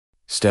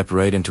Step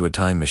right into a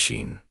time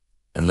machine,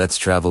 and let's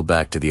travel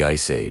back to the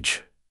Ice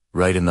Age,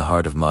 right in the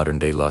heart of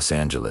modern-day Los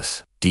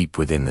Angeles, deep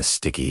within the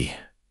sticky,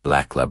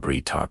 black Brea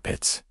Tar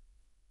Pits.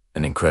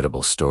 An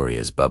incredible story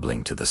is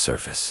bubbling to the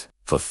surface.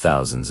 For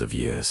thousands of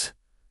years,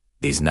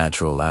 these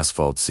natural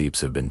asphalt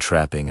seeps have been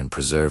trapping and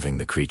preserving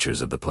the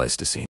creatures of the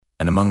Pleistocene.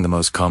 And among the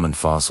most common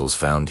fossils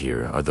found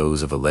here are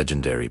those of a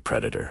legendary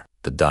predator,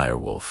 the dire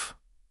wolf.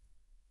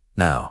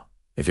 Now,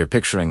 if you're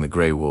picturing the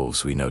gray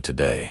wolves we know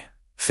today,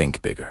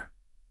 think bigger.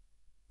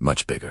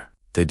 Much bigger.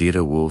 The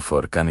dire wolf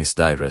or canis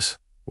dirus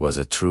was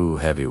a true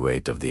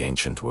heavyweight of the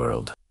ancient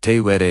world. They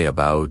were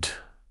about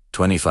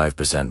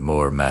 25%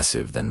 more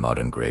massive than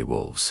modern gray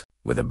wolves,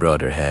 with a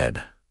broader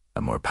head,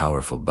 a more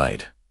powerful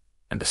bite,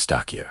 and a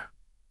stockier,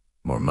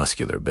 more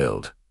muscular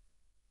build.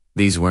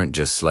 These weren't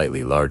just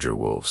slightly larger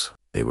wolves.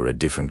 They were a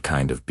different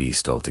kind of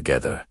beast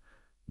altogether,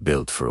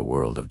 built for a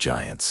world of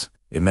giants.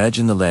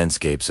 Imagine the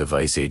landscapes of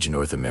Ice Age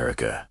North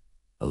America,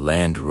 a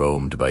land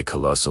roamed by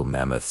colossal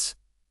mammoths,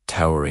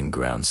 towering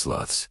ground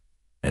sloths,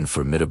 and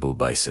formidable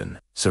bison.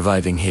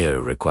 Surviving here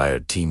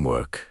required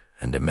teamwork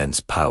and immense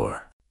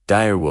power.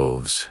 Dire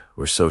wolves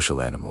were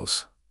social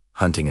animals,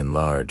 hunting in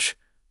large,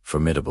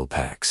 formidable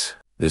packs.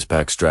 This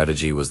pack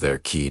strategy was their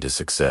key to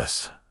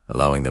success,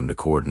 allowing them to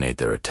coordinate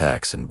their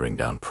attacks and bring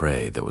down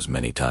prey that was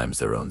many times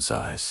their own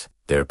size.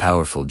 Their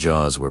powerful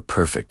jaws were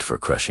perfect for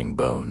crushing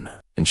bone,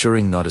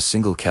 ensuring not a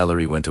single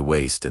calorie went to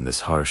waste in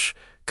this harsh,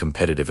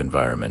 competitive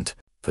environment.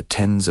 For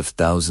tens of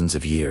thousands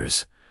of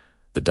years,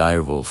 the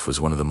dire wolf was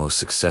one of the most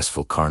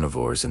successful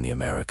carnivores in the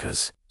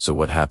Americas. So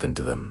what happened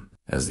to them?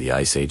 As the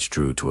Ice Age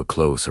drew to a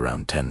close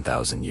around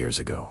 10,000 years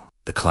ago,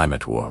 the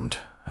climate warmed,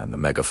 and the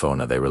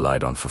megafauna they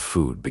relied on for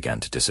food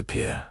began to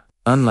disappear.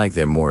 Unlike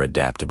their more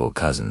adaptable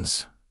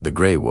cousins, the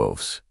gray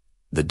wolves,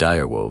 the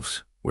dire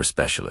wolves, were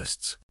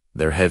specialists.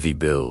 Their heavy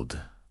build,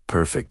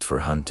 perfect for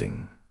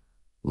hunting,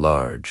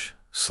 large,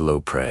 slow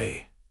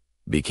prey,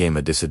 became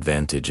a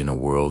disadvantage in a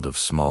world of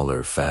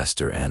smaller,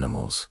 faster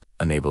animals,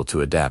 unable to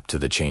adapt to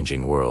the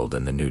changing world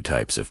and the new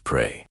types of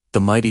prey.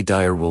 The mighty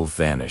dire wolf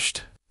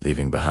vanished,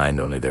 leaving behind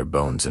only their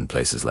bones in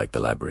places like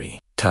the Brea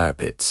Tar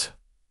Pits.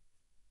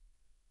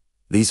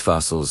 These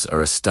fossils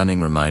are a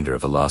stunning reminder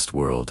of a lost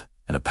world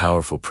and a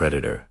powerful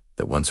predator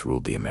that once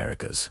ruled the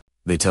Americas.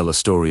 They tell a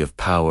story of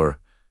power,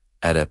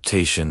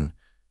 adaptation,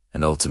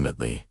 and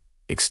ultimately,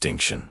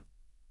 extinction.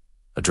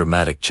 A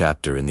dramatic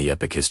chapter in the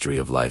epic history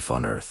of life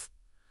on Earth.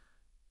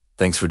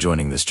 Thanks for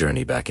joining this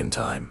journey back in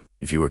time.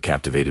 If you were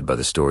captivated by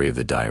the story of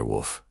the dire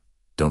wolf,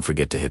 don't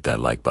forget to hit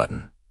that like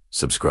button,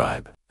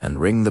 subscribe,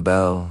 and ring the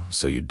bell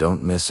so you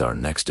don't miss our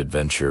next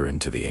adventure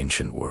into the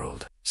ancient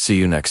world. See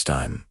you next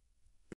time.